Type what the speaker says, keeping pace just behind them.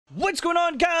What's going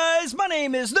on, guys? My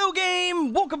name is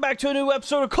Nogame. Welcome back to a new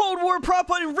episode of Cold War Prop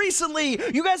Hunt. And recently,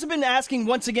 you guys have been asking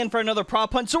once again for another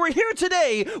prop hunt. So we're here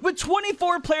today with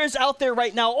 24 players out there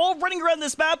right now, all running around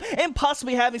this map and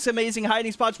possibly having some amazing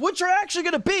hiding spots, which are actually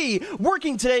going to be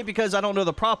working today because I don't know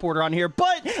the prop order on here.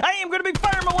 But I am going to be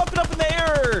firing my weapon up in the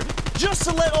air just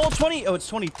to let all 20... Oh, it's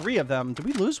 23 of them. Did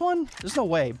we lose one? There's no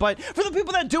way. But for the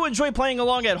people that do enjoy playing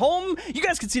along at home, you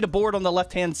guys can see the board on the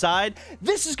left-hand side.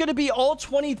 This is going to be all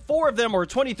 24 of them or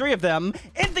 23 of them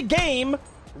in the game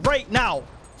right now.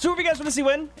 So if you guys want to see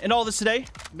win in all this today,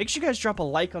 make sure you guys drop a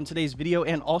like on today's video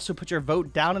and also put your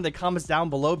vote down in the comments down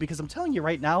below, because I'm telling you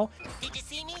right now. Did you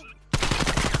see me?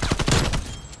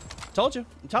 Told you.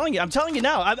 I'm telling you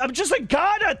now. I'm just a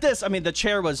god at this. I mean, the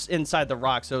chair was inside the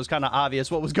rock, so it was kind of obvious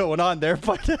what was going on there.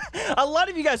 But a lot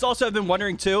of you guys also have been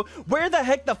wondering too, where the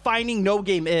heck the Finding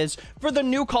Nogame is for the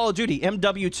new Call of Duty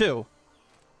MW2.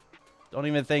 Don't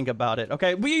even think about it,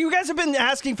 okay? You guys have been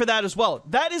asking for that as well.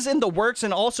 That is in the works,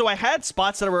 and also I had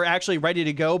spots that were actually ready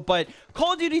to go, but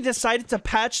Call of Duty decided to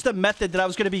patch the method that I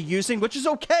was going to be using, which is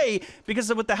okay,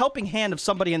 because with the helping hand of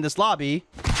somebody in this lobby...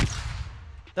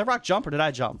 That rock jump, or did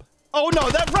I jump? Oh no,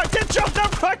 that rock did jump!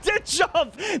 That rock did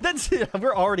jump! That's it.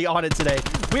 We're already on it today.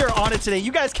 We are on it today.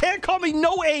 You guys can't call me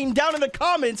no aim down in the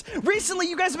comments. Recently,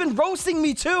 you guys have been roasting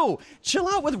me too. Chill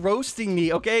out with roasting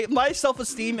me, okay? My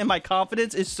self-esteem and my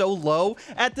confidence is so low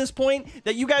at this point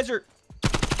that you guys are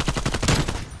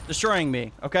destroying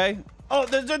me, okay? Oh,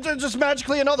 there's just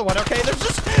magically another one, okay? There's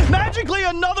just magically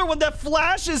another one that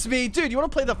flashes me. Dude, you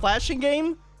want to play the flashing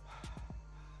game?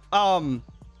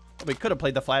 We could have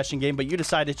played the flashing game, but you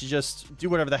decided to just do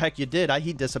whatever the heck you did.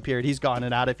 He disappeared. He's gone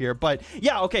and out of here. But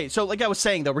yeah, okay. So like I was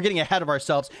saying, though, we're getting ahead of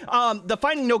ourselves. The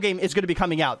Finding Nogame is going to be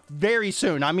coming out very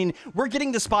soon. I mean, we're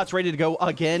getting the spots ready to go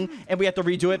again, and we have to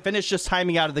redo it. Finish just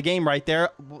timing out of the game right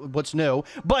there. What's new?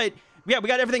 But yeah, we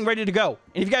got everything ready to go.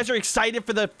 And if you guys are excited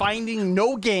for the Finding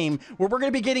Nogame, where we're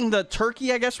going to be getting the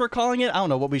turkey, I guess we're calling it. I don't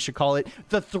know what we should call it.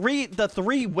 The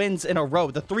three wins in a row.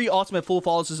 The 3 ultimate full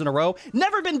falls in a row.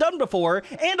 Never been done before.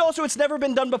 And also, it's never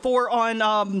been done before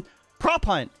on Prop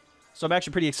Hunt. So I'm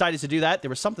actually pretty excited to do that. There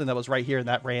was something that was right here and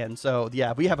that ran. So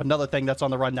yeah, we have another thing that's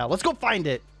on the run now. Let's go find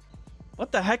it.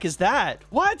 What the heck is that?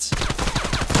 What?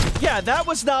 Yeah, that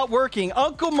was not working.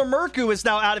 Uncle Mamerku is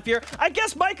now out of here. I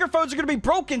guess microphones are going to be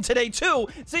broken today, too.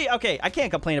 See, okay, I can't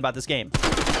complain about this game.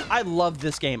 I love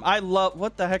this game. I love...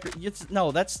 What the heck?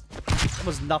 No, that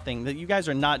was nothing. You guys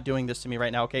are not doing this to me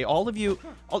right now, okay? All of you...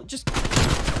 all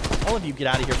of you get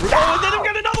out of here. Oh, and then I've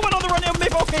got another one on the run.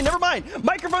 Okay, never mind.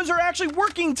 Microphones are actually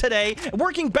working today.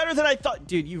 Working better than I thought.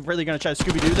 Dude, you really going to try to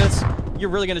Scooby-Doo this? You're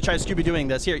really going to try Scooby-Dooing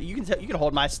this. Here, you can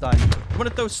hold my stun. You want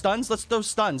to throw stuns? Let's throw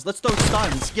stuns. Let's throw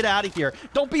stuns. Get out of here.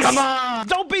 Don't be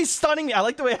stunning me. I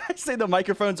like the way I say the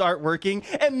microphones aren't working.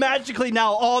 And magically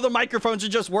now all the microphones are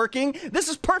just working. This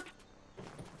is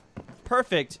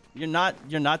perfect. You're not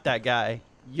that guy.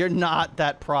 You're not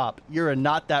that prop. You're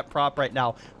not that prop right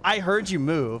now. I heard you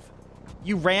move.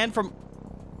 You ran from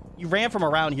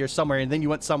around here somewhere, and then you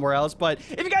went somewhere else. But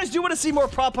if you guys do want to see more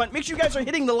prop hunt, make sure you guys are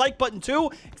hitting the like button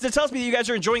too, because it tells me that you guys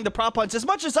are enjoying the prop hunts as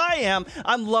much as I am.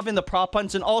 I'm loving the prop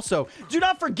hunts. And also, do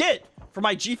not forget, for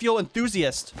my G Fuel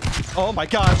enthusiast. Oh my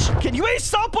gosh. Can you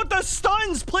stop with the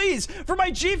stuns, please? For my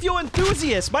G Fuel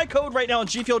enthusiast, my code right now on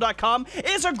gfuel.com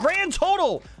is a grand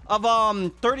total of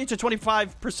 30 to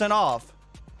 25% off.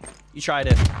 You tried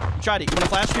it. You tried it. You want to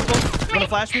flash people? You want to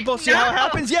flash people? See how it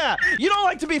happens? Yeah. You don't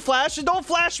like to be flashed. Don't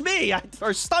flash me.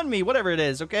 Or stun me. Whatever it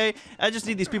is, okay? I just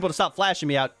need these people to stop flashing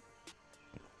me out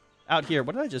here.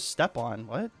 What did I just step on?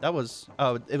 What? That was...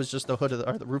 Oh, it was just the hood of the,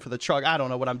 or the roof of the truck. I don't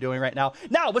know what I'm doing right now.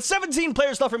 Now, with 17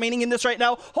 players left remaining in this right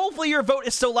now, hopefully your vote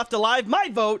is still left alive. My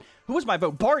vote... Who was my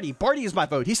vote? Barty. Barty is my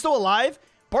vote. He's still alive.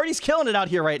 Barty's killing it out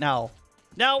here right now.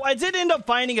 Now, I did end up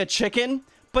finding a chicken...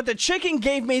 But the chicken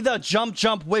gave me the jump,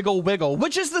 jump, wiggle, wiggle,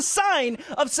 which is the sign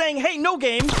of saying, hey,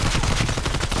 Nogame,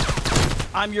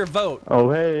 I'm your vote. Oh,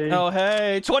 hey. Oh,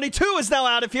 hey. 22 is now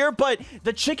out of here, but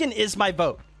the chicken is my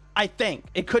vote. I think.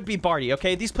 It could be Barty,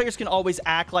 okay? These players can always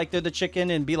act like they're the chicken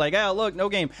and be like, oh, look,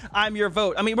 Nogame, I'm your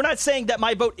vote. I mean, we're not saying that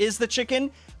my vote is the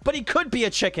chicken, but he could be a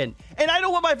chicken. And I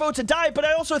don't want my vote to die, but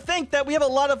I also think that we have a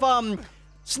lot of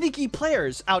sneaky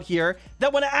players out here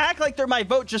that want to act like they're my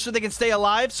vote just so they can stay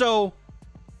alive, so...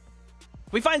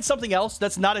 We find something else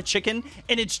that's not a chicken,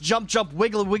 and it's jump, jump,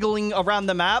 wiggling around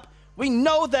the map. We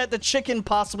know that the chicken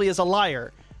possibly is a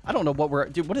liar. I don't know what we're...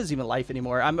 Dude, what is even life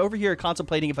anymore? I'm over here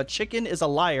contemplating if a chicken is a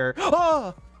liar.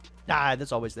 Oh! Nah,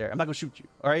 that's always there. I'm not going to shoot you,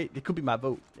 all right? It could be my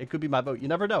vote. It could be my vote. You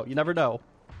never know. You never know.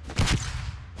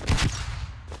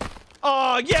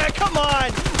 Oh, yeah, come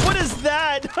on. What is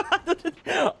that?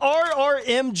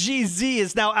 RRMGZ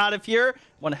is now out of here.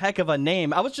 One heck of a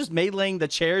name. I was just meleeing the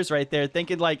chairs right there,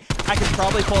 thinking like I could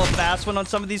probably pull a fast one on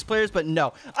some of these players, but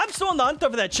no. I'm still on the hunt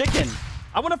over that chicken.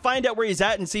 I want to find out where he's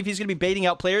at and see if he's going to be baiting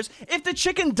out players. If the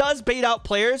chicken does bait out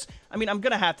players, I mean, I'm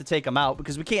going to have to take him out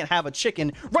because we can't have a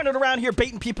chicken running around here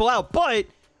baiting people out, but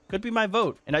could be my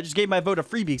vote. And I just gave my vote a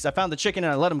freebie because I found the chicken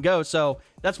and I let him go. So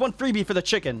that's one freebie for the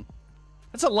chicken.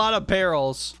 That's a lot of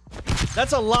barrels.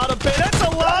 That's a lot of barrels.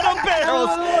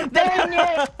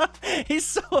 He's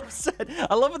so upset.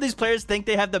 I love when these players think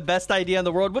they have the best idea in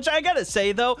the world, which I gotta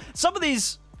say though, some of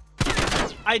these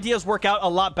ideas work out a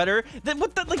lot better than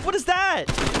what is that?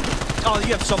 Oh,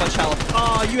 you have so much health.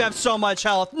 Oh, you have so much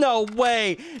health. No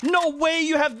way. No way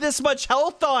you have this much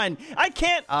health on. I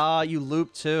can't. Ah, you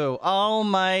looped too. Oh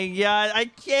my god. I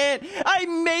can't. I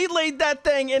meleeed that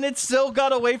thing and it still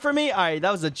got away from me. All right,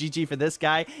 that was a GG for this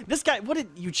guy. This guy, what did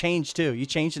you change to? You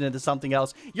changed it into something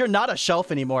else. You're not a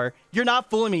shelf anymore. You're not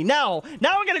fooling me. Now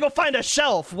I'm gonna go find a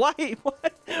shelf. Why?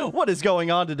 What is going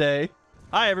on today?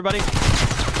 Hi, everybody.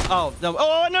 Oh, no.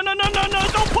 Oh, no.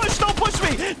 Don't push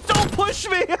me. Don't push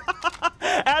me.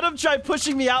 Adam tried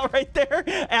pushing me out right there.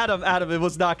 Adam, it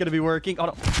was not going to be working. Oh,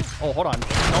 no. Oh, hold on.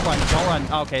 Don't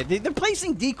run. Okay, they're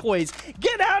placing decoys.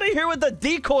 Get out of here with the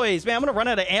decoys. Man, I'm going to run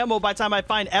out of ammo by the time I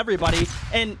find everybody.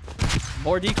 And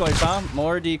more decoys, huh?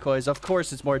 More decoys. Of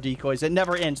course it's more decoys. It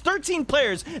never ends. 13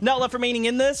 players now left remaining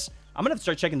in this. I'm going to have to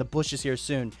start checking the bushes here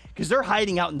soon because they're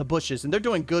hiding out in the bushes and they're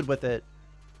doing good with it.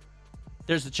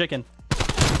 There's the chicken.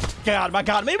 God, my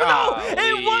God. Maybe no.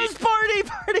 It was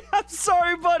Barty. I'm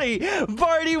sorry, buddy.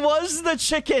 Barty was the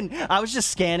chicken. I was just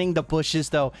scanning the bushes,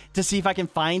 though, to see if I can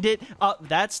find it.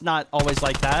 That's not always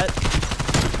like that.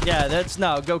 Yeah, that's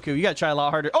no. Goku, you got to try a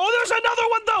lot harder. Oh, there's another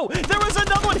one, though. There was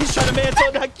another one. He's trying to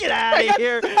mantle. Get out of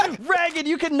here. Ragged,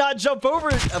 you cannot jump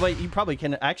over. Wait, you probably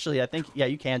can. Actually, I think, yeah,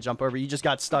 you can jump over. You just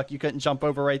got stuck. You couldn't jump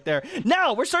over right there.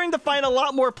 Now, we're starting to find a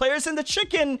lot more players. And the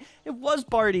chicken, it was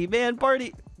Barty, man.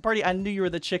 Barty, I knew you were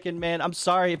the chicken, man. I'm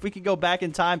sorry. If we could go back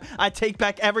in time, I take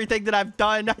back everything that I've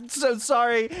done. I'm so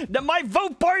sorry. Now, my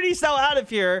vote, Barty's now out of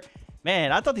here.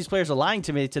 Man, I thought these players were lying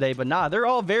to me today, but nah, they're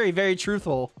all very, very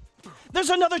truthful.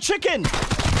 There's another chicken.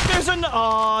 There's an...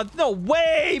 Oh, no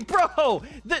way, bro.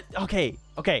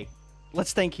 Okay.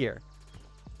 Let's think here.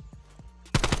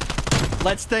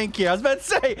 Let's think here. I was about to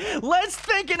say, let's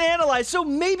think and analyze. So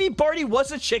maybe Barty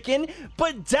was a chicken,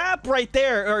 but Dab right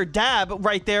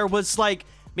there was like...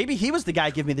 Maybe he was the guy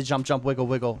giving me the jump,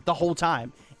 wiggle the whole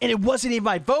time. And it wasn't even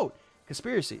my vote.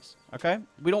 Conspiracies, okay?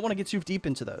 We don't want to get too deep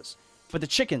into those. But the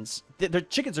chickens, the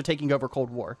chickens are taking over Cold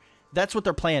War. That's what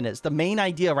their plan is. The main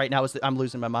idea right now is that I'm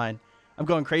losing my mind. I'm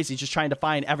going crazy just trying to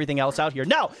find everything else out here.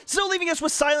 Now, still leaving us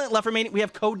with Silent left remaining. We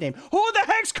have Codename. Who the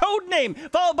heck's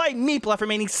Codename? Followed by Meep left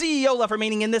remaining. CEO left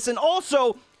remaining in this. And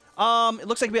also... it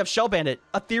looks like we have Shell Bandit,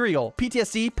 Ethereal,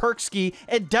 PTSD, Perkski,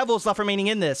 and Devils left remaining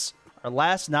in this. Our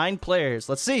last 9 players.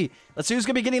 Let's see. Let's see who's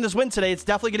going to be getting this win today. It's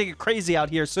definitely going to get crazy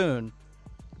out here soon.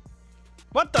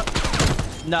 What the?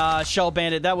 Nah, Shell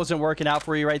Bandit, that wasn't working out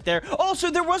for you right there. Also,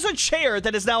 there was a chair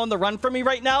that is now on the run for me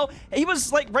right now. He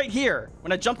was, like, right here.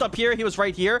 When I jumped up here, he was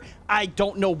right here. I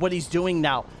don't know what he's doing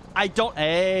now.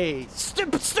 Hey,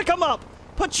 stick him up.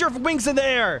 Put your wings in the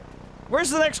air. Where's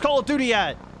the next Call of Duty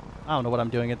at? I don't know what I'm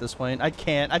doing at this point. I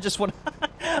can't. I just want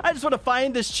to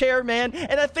find this chair, man.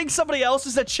 And I think somebody else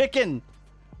is a chicken.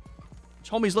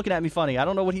 Homie's looking at me funny. I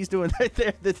don't know what he's doing right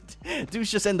there. The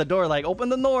dude's just in the door like, open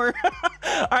the door.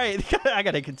 All right, I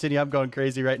got to continue. I'm going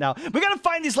crazy right now. We got to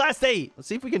find these last 8. Let's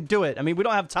see if we can do it. I mean, we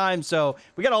don't have time, so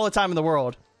we got all the time in the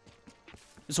world.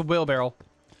 It's a wheelbarrow.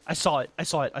 I saw it.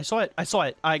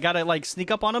 I gotta, like, sneak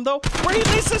up on him, though. Where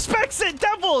he suspects it!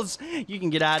 Devils! You can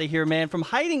get out of here, man. From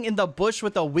hiding in the bush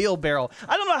with a wheelbarrow.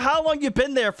 I don't know how long you've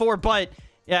been there for, but...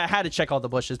 Yeah, I had to check all the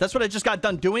bushes. That's what I just got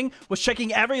done doing, was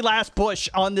checking every last bush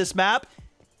on this map.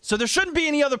 So there shouldn't be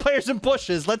any other players in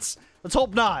bushes. Let's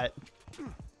hope not.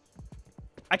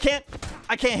 I can't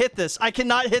hit this. I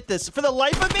cannot hit this. For the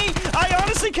life of me, I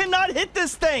honestly cannot hit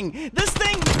this thing. This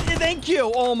thing, thank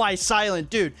you. Oh my Silent,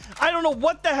 dude. I don't know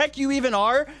what the heck you even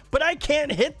are, but I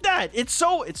can't hit that. It's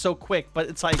so quick, but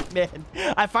it's like, man,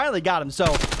 I finally got him. So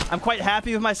I'm quite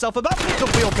happy with myself about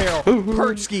the wheelbarrow.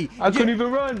 Perkski. I couldn't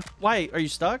even run. Why, are you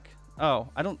stuck? Oh,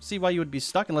 I don't see why you would be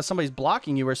stuck unless somebody's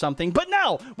blocking you or something. But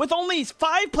now, with only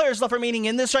 5 players left remaining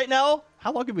in this right now,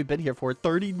 how long have we been here for?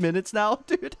 30 minutes now?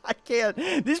 Dude, I can't.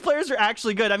 These players are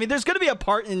actually good. I mean, there's going to be a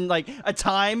part in, like, a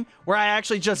time where I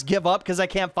actually just give up because I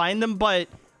can't find them, but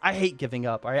I hate giving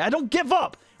up, all right? I don't give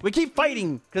up. We keep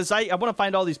fighting because I want to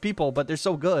find all these people, but they're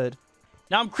so good.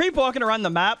 Now, I'm creep walking around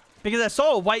the map, because I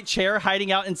saw a white chair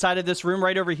hiding out inside of this room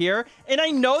right over here, and I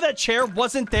know that chair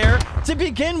wasn't there to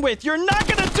begin with. You're not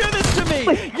gonna do this to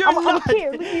me.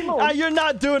 You're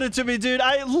not doing it to me, dude.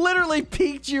 I literally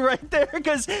peeked you right there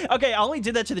because, okay, I only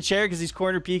did that to the chair because he's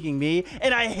corner peeking me,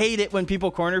 and I hate it when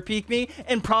people corner peek me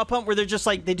and prop hunt where they're just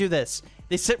like, they do this.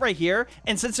 They sit right here,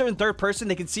 and since they're in third person,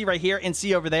 they can see right here and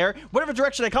see over there. Whatever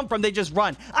direction I come from, they just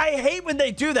run. I hate when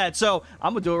they do that, so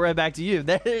I'm gonna do it right back to you.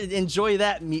 Enjoy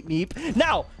that, meep meep.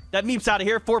 Now, that meep's out of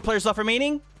here. 4 players left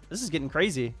remaining. This is getting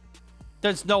crazy.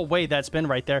 There's no way that's been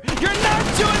right there. You're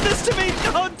not doing this to me!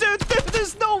 No, dude,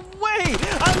 there's no way!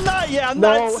 I'm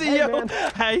not CEO.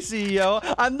 Hi, CEO.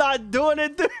 I'm not doing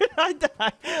it, dude.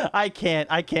 I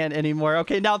can't anymore.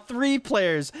 Okay, now 3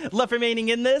 players left remaining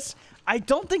in this. I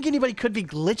don't think anybody could be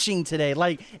glitching today.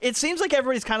 Like, it seems like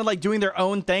everybody's kind of like doing their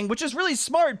own thing, which is really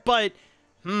smart, but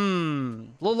a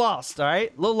little lost, all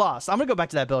right? A little lost. I'm gonna go back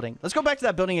to that building. Let's go back to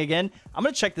that building again. I'm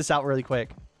gonna check this out really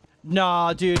quick.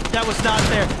 Nah, dude, that was not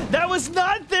there. That was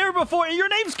not there before. Your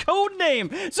name's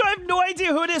Codename, so I have no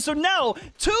idea who it is. So now,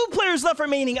 2 players left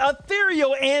remaining,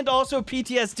 Ethereal and also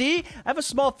PTSD. I have a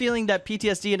small feeling that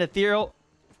PTSD and Ethereal...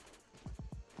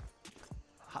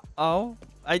 Oh...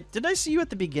 Did I see you at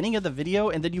the beginning of the video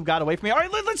and then you got away from me? All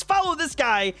right, let's follow this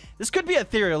guy. This could be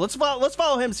Ethereal. Let's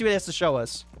follow him, see what he has to show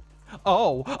us.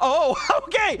 Oh,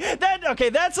 okay.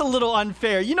 That's a little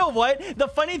unfair. You know what? The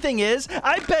funny thing is,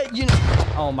 I bet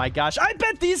oh my gosh, I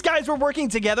bet these guys were working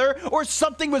together or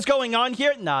something was going on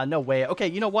here. Nah, no way. Okay,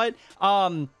 you know what?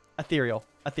 Ethereal.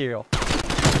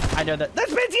 I know that.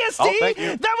 That's PTSD. Oh, thank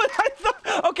you. That was. I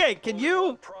thought. Okay, can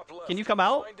you come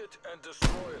out?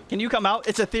 Can you come out?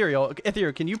 It's Ethereal.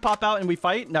 Ethereal, can you pop out and we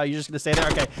fight? No, you're just gonna stay there.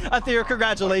 Okay, Ethereal,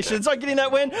 congratulations on getting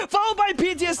that win. Followed by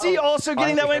PTSD also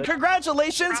getting that win.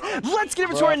 Congratulations. Let's get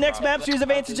over to our next map. Use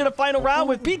advantage in the final round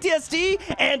with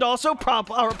PTSD and also prop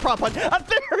hunt.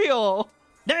 Ethereal.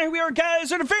 Now here we are,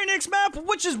 guys, on the very next map,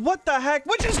 which is what the heck?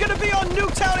 Which is going to be on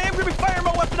Nuketown. I'm going to be firing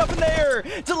my weapon up in the air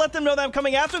to let them know that I'm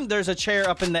coming after them. There's a chair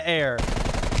up in the air.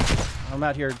 I'm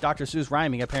out here, Dr. Seuss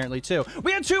rhyming, apparently, too.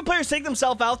 We had 2 players take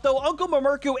themselves out, though. Uncle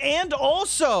Mamerku, and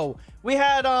also we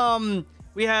had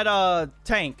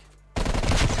Tank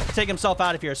take himself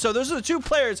out of here. So those are the 2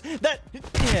 players that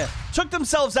took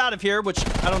themselves out of here, which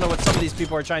I don't know what some of these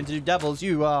people are trying to do. Devils,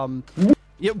 you,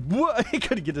 yeah, I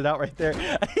couldn't get it out right there.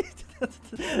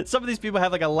 Some of these people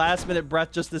have like a last-minute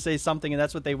breath just to say something, and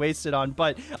that's what they wasted on.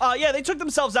 But, yeah, they took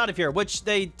themselves out of here, which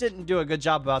they didn't do a good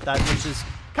job about that, which is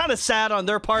kind of sad on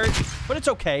their part, but it's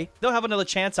okay. They'll have another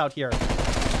chance out here.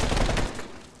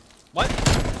 What?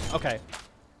 Okay.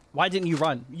 Why didn't you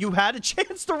run? You had a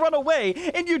chance to run away,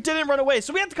 and you didn't run away.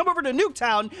 So we have to come over to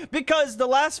Nuketown because the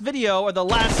last video, or the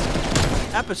last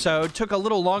episode, took a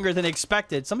little longer than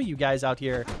expected. Some of you guys out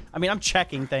here, I mean, I'm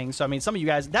checking things, so I mean, some of you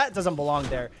guys, that doesn't belong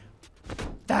there.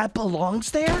 That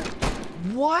belongs there?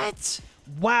 What?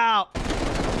 Wow.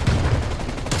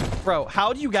 Bro,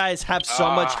 how do you guys have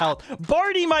so much health?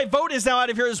 Barty, my vote is now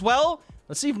out of here as well.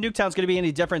 Let's see if Nuketown's going to be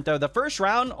any different, though. The first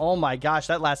round, oh my gosh,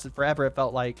 that lasted forever, it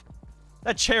felt like.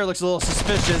 That chair looks a little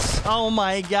suspicious. Oh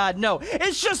my god, no.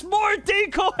 It's just more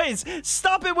decoys.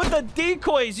 Stop it with the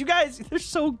decoys. You guys, they're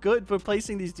so good for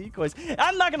placing these decoys.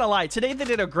 I'm not going to lie. Today, they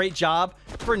did a great job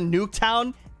for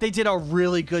Nuketown. They did a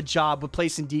really good job with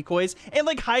placing decoys and,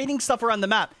 like, hiding stuff around the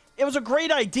map. It was a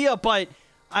great idea, but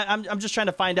I'm just trying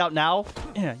to find out now.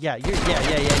 Yeah.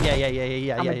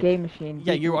 I'm a game machine.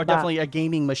 Yeah, you are definitely a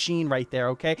gaming machine right there,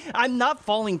 okay? I'm not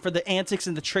falling for the antics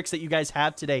and the tricks that you guys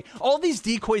have today. All these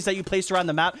decoys that you placed around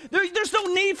the map, there's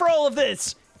no need for all of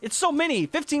this. It's so many.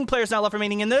 15 players now left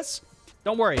remaining in this.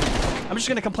 Don't worry. I'm just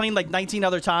going to complain like 19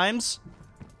 other times.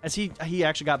 As he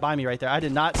actually got by me right there. I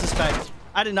did not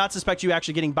suspect you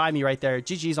actually getting by me right there.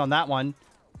 GG's on that one.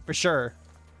 For sure.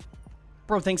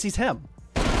 Bro thinks he's him.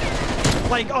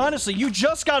 Like, honestly, you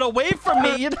just got away from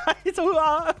me.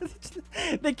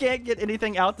 They can't get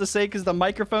anything out to say because the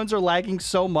microphones are lagging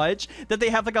so much that they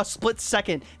have like a split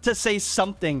second to say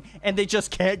something and they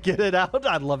just can't get it out.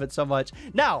 I love it so much.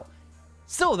 Now,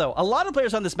 still though, a lot of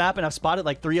players on this map, and I've spotted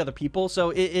like 3 other people,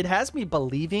 so it has me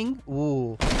believing.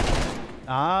 It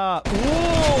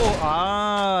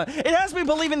has me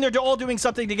believing they're all doing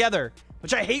something together,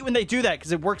 which I hate when they do that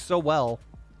because it works so well.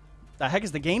 The heck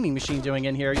is the gaming machine doing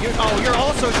in here? You're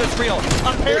also just real.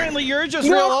 Apparently, you're just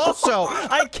real also.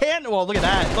 I can't. Well, look at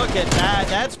that. Look at that.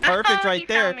 That's perfect right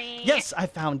there. Yes, I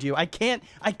found you. I can't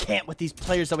with these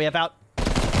players that we have out.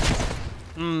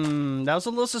 That was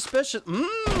a little suspicious.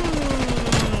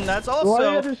 That's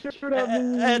also.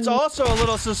 It's also a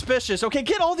little suspicious. Okay,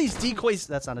 get all these decoys.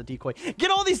 That's not a decoy.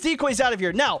 Get all these decoys out of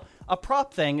here. Now, a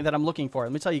prop thing that I'm looking for.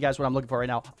 Let me tell you guys what I'm looking for right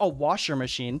now. A washer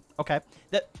machine. Okay.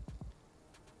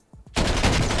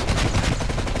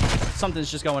 something's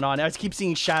just going on. I just keep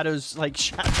seeing shadows, like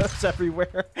shadows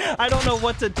everywhere. I don't know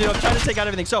what to do. I'm trying to take out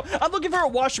everything. So I'm looking for a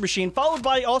washing machine, followed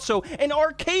by also an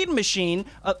arcade machine.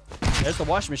 There's the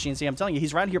washing machine. See, I'm telling you,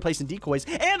 he's around here placing decoys,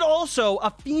 and also a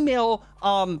female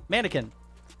mannequin.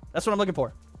 That's what I'm looking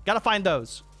for. Gotta find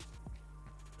those.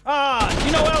 You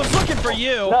know what? I was looking for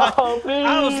you. No,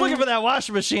 I was looking for that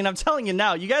washing machine. I'm telling you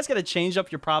now. You guys got to change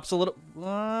up your props a little.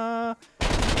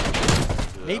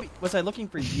 Maybe. Was I looking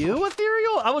for you,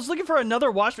 Ethereal? I was looking for another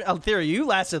washing machine. Ethereal, you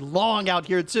lasted long out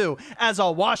here, too, as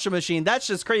a washing machine. That's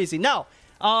just crazy. Now,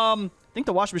 I think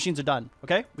the washing machines are done,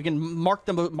 okay? We can mark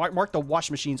the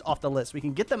washing machines off the list. We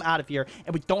can get them out of here,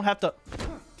 and we don't have to...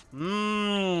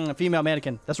 a female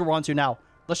mannequin. That's what we're on to now.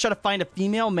 Let's try to find a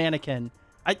female mannequin.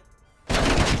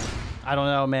 I don't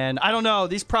know, man. I don't know.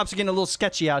 These props are getting a little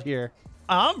sketchy out here.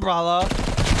 Umbrella.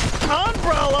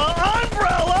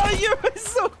 You're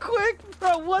so quick,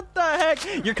 bro. What the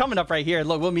heck? You're coming up right here.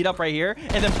 Look, we'll meet up right here.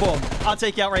 And then boom. I'll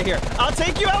take you out right here. I'll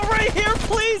take you out right here.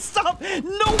 Please stop.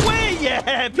 No way.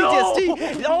 Yeah.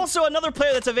 PTSD. No. Also, another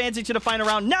player that's advancing to the final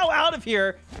round. Now out of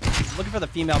here. Looking for the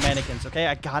female mannequins, okay?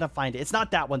 I gotta find it. It's not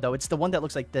that one, though. It's the one that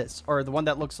looks like this. Or the one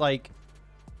that looks like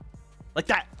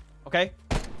that. Okay?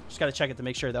 Just gotta check it to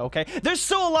make sure, though, okay? There's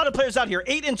still a lot of players out here.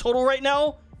 8 in total right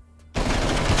now.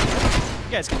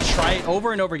 You guys can try it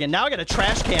over and over again. Now I got a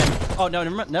trash can. Oh, no,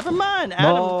 never mind.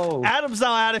 Adam's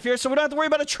now out of here, so we don't have to worry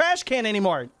about a trash can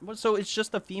anymore. So it's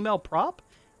just a female prop?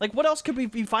 Like, what else could we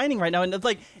be finding right now? And,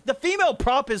 like, the female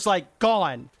prop is, like,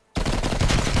 gone.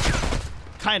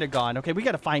 Kind of gone. Okay, we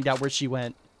got to find out where she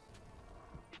went.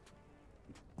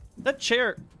 That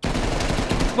chair...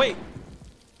 Wait.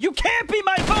 You can't be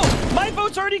my vote! My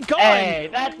vote's already gone! Hey,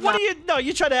 that's what do you... No,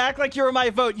 you try to act like you were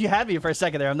my vote. You had me for a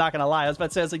second there. I'm not going to lie. I was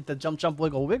about to say, it's like the jump, jump,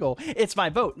 wiggle, wiggle. It's my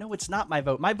vote. No, it's not my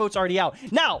vote. My vote's already out.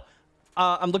 Now,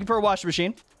 I'm looking for a washing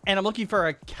machine, and I'm looking for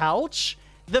a couch.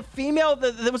 The female...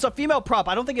 there was a female prop.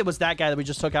 I don't think it was that guy that we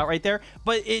just took out right there,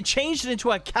 but it changed it into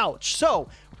a couch. So,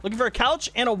 looking for a couch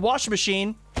and a washing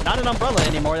machine. Not an umbrella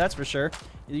anymore, that's for sure.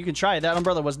 You can try it. That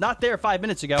umbrella was not there 5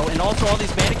 minutes ago. And also all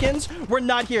these mannequins were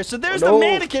not here. So there's the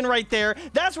mannequin right there.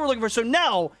 That's what we're looking for. So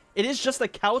now it is just a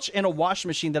couch and a washing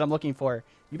machine that I'm looking for.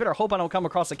 You better hope I don't come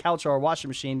across a couch or a washing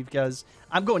machine because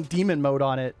I'm going demon mode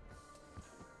on it.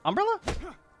 Umbrella?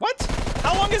 What?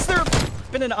 How long has there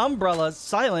been an umbrella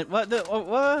silent?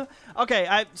 What?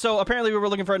 Okay, so apparently we were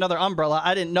looking for another umbrella.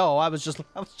 I didn't know. I was just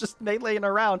meleeing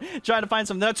around trying to find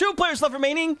something. Now 2 players left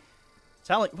remaining.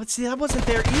 See, that wasn't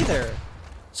there either.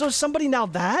 So is somebody now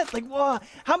that? Like, what?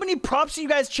 How many props do you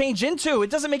guys change into? It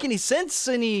doesn't make any sense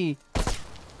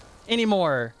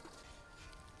anymore.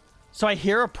 So I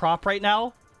hear a prop right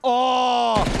now.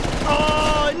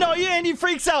 Oh, no, yeah, and he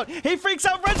freaks out. He freaks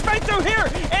out, runs right through here,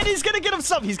 and he's going to get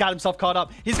himself. He's got himself caught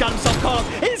up. He's got himself caught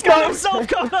up. He's got himself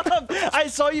caught up. I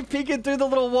saw you peeking through the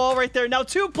little wall right there. Now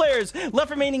 2 players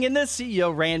left remaining in this.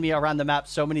 CEO ran me around the map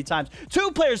so many times. 2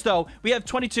 players, though. We have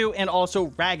 22 and also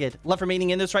Ragged left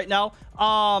remaining in this right now.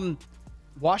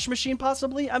 Washing machine,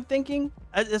 possibly, I'm thinking.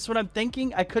 That's what I'm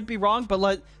thinking. I could be wrong, but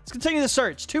let's continue the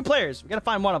search. 2 players. We got to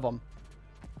find one of them.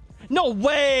 No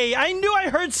way! I knew I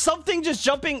heard something just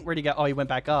jumping. Where'd he go? Oh, he went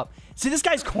back up. See, this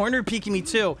guy's corner peeking me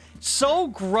too. So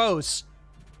gross.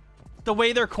 The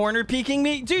way they're corner peeking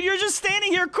me. Dude, you're just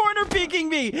standing here corner peeking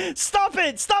me. Stop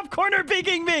it. Stop corner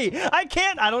peeking me. I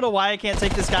don't know why I can't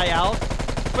take this guy out.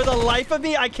 For the life of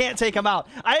me, I can't take him out.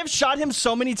 I have shot him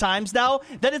so many times now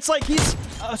that it's like he's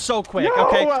so quick. No.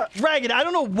 Okay. Ragged, I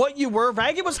don't know what you were.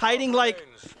 Ragged was hiding like...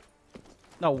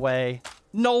 No way.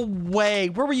 No way.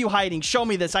 Where were you hiding? Show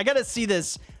me this. I gotta see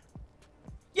this.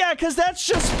 Yeah, because that's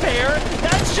just fair.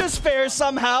 That's just fair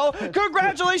somehow.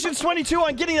 Congratulations, 22,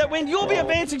 on getting that win. You'll be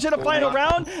advancing to the final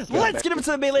round. Let's get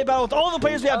into the melee battle with all the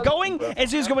players we have going and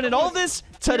see who's going to win all this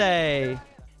today.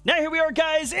 Now here we are,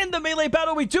 guys, in the melee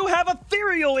battle. We do have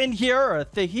Ethereal in here, or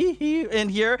Thehee in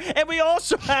here, and we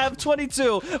also have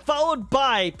 22, followed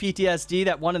by PTSD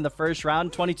that won in the first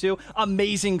round. 22,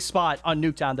 amazing spot on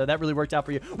Nuketown, though. That really worked out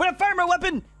for you. We're gonna fire my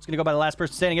weapon. It's gonna go by the last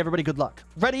person standing. Everybody, good luck.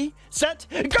 Ready, set,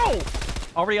 go!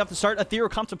 Already off the start, Ethereal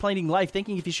contemplating life,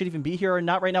 thinking if he should even be here or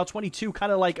not right now. 22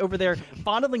 kind of like over there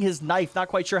fondling his knife, not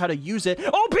quite sure how to use it.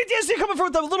 Oh, PTSD coming for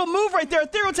the little move right there.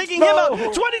 Ethereal taking him out.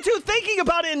 22 thinking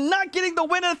about it and not getting the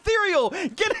win. Ethereal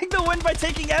getting the win by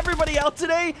taking everybody out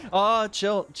today. Oh,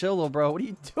 chill, little bro. What are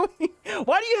you doing?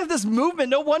 Why do you have this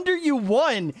movement? No wonder you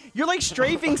won. You're like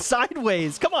strafing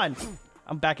sideways. Come on.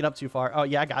 I'm backing up too far. Oh,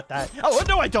 yeah, I got that. Oh,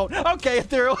 no, I don't. Okay,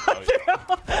 Ethereal.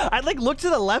 I, like, looked to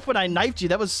the left when I knifed you.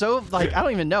 That was so, like, I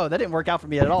don't even know. That didn't work out for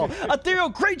me at all. Ethereal,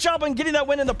 great job on getting that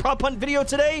win in the prop hunt video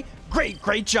today.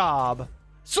 Great job.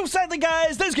 So sadly,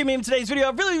 guys, that's gonna be in today's video.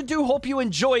 I really do hope you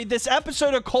enjoyed this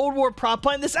episode of Cold War Prop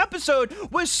Hunt. This episode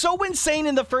was so insane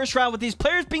in the first round with these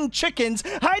players being chickens,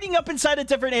 hiding up inside of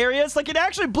different areas. Like, it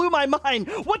actually blew my mind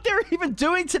what they were even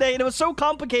doing today, and it was so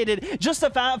complicated just to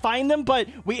find them, but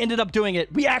we ended up doing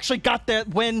it. We actually got that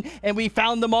win, and we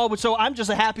found them all, so I'm just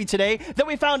happy today that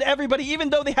we found everybody, even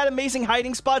though they had amazing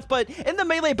hiding spots. But in the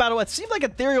melee battle, it seemed like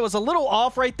Ethereal was a little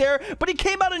off right there, but he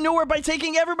came out of nowhere by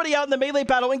taking everybody out in the melee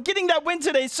battle and getting that win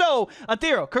today. So,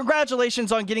 Ethereal,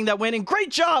 congratulations on getting that win, and great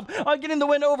job on getting the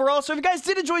win overall. So if you guys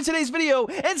did enjoy today's video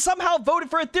and somehow voted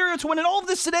for Ethereal to win in all of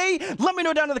this today, let me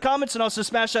know down in the comments, and also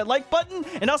smash that like button,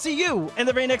 and I'll see you in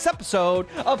the very next episode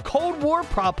of Cold War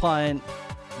Prop Hunt.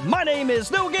 My name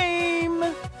is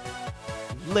Nogame.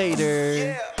 Later.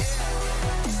 Yeah.